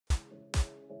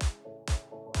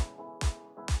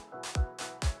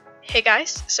Hey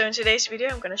guys, so in today's video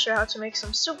I'm going to show how to make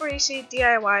some super easy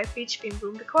DIY beach theme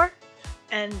room decor,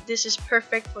 and this is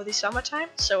perfect for the summertime,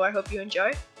 so I hope you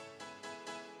enjoy.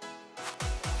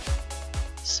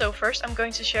 So first I'm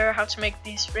going to share how to make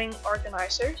these ring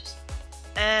organizers,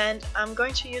 and I'm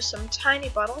going to use some tiny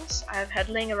bottles I've had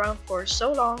laying around for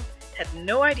so long, had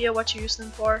no idea what to use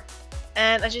them for,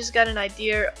 and I just got an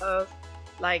idea of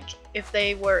like if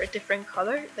they were a different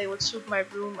color they would suit my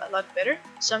room a lot better.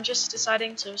 So I'm just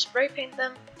deciding to spray paint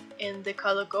them in the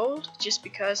color gold just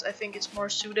because I think it's more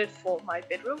suited for my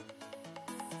bedroom.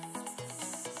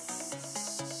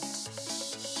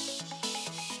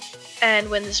 And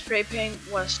when the spray paint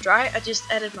was dry I just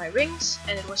added my rings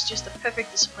and it was just a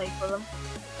perfect display for them.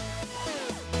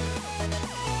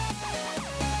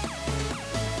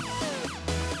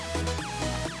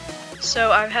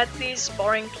 So I've had these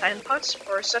boring plant pots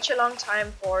for such a long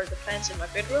time for the plants in my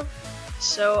bedroom,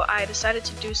 so I decided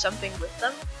to do something with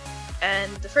them. And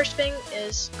the first thing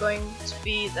is going to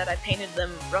be that I painted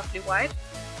them roughly white,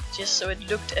 just so it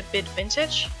looked a bit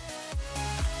vintage.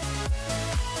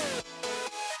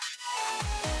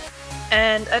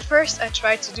 And at first I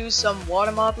tried to do some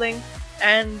water modeling,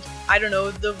 and I don't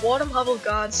know, the water model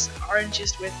gods aren't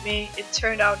just with me. It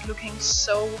turned out looking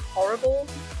so horrible,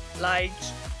 like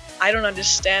I don't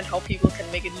understand how people can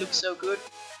make it look so good,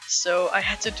 so I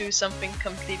had to do something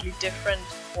completely different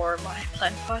for my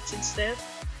plant pots instead.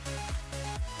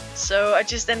 So I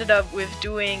just ended up with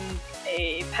doing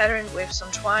a pattern with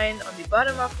some twine on the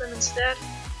bottom of them instead,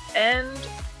 and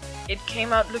it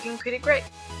came out looking pretty great.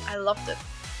 I loved it.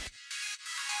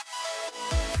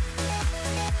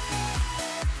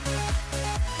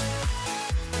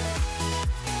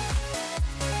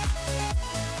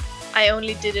 I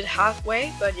only did it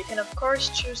halfway, but you can of course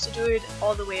choose to do it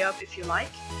all the way up if you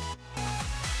like.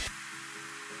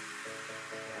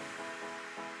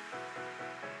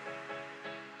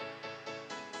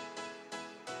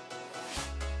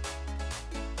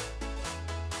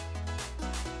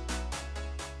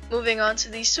 Moving on to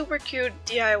these super cute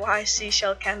DIY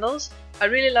seashell candles. I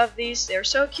really love these, they're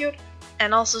so cute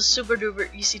and also super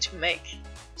duper easy to make.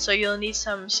 So you'll need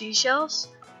some seashells,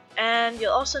 and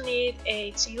you'll also need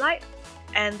a tea light.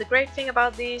 And the great thing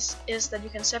about these is that you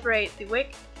can separate the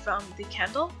wick from the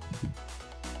candle.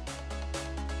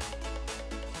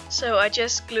 So I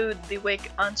just glued the wick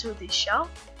onto the shell,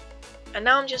 and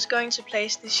now I'm just going to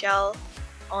place the shell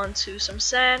onto some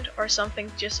sand or something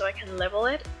just so I can level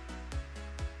it.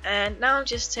 And now I'm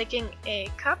just taking a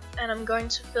cup and I'm going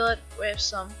to fill it with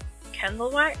some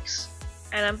candle wax.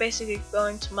 And I'm basically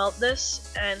going to melt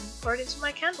this and pour it into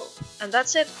my candle. And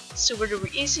that's it. Super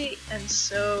duper easy and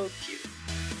so cute.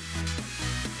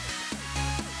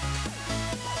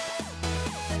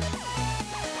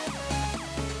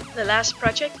 The last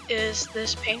project is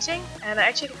this painting, and I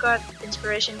actually got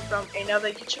inspiration from another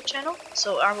YouTube channel,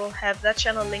 so I will have that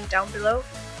channel linked down below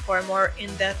for a more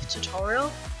in-depth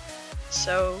tutorial.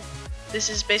 So this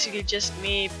is basically just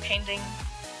me painting,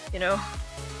 you know,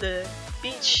 the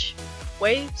beach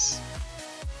waves,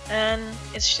 and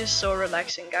it's just so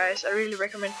relaxing, guys. I really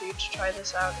recommend for you to try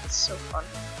this out. It's so fun.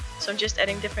 So I'm just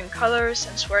adding different colors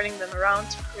and swirling them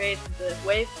around to create the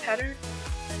wave pattern.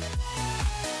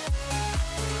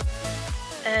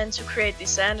 And to create the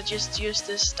sand I just used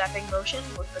this dapping motion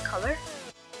with the color.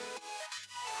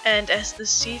 And as the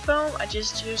sea foam I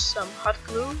just used some hot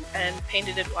glue and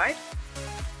painted it white.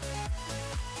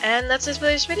 And that's it for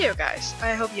this video, guys.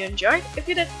 I hope you enjoyed. If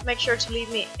you did, make sure to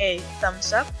leave me a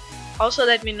thumbs up. Also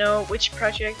let me know which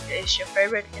project is your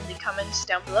favorite in the comments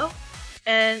down below.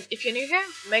 And if you're new here,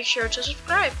 make sure to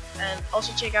subscribe and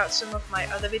also check out some of my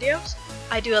other videos.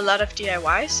 I do a lot of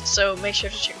DIYs, so make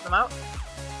sure to check them out.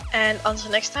 And until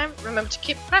next time, remember to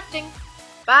keep crafting.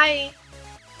 Bye!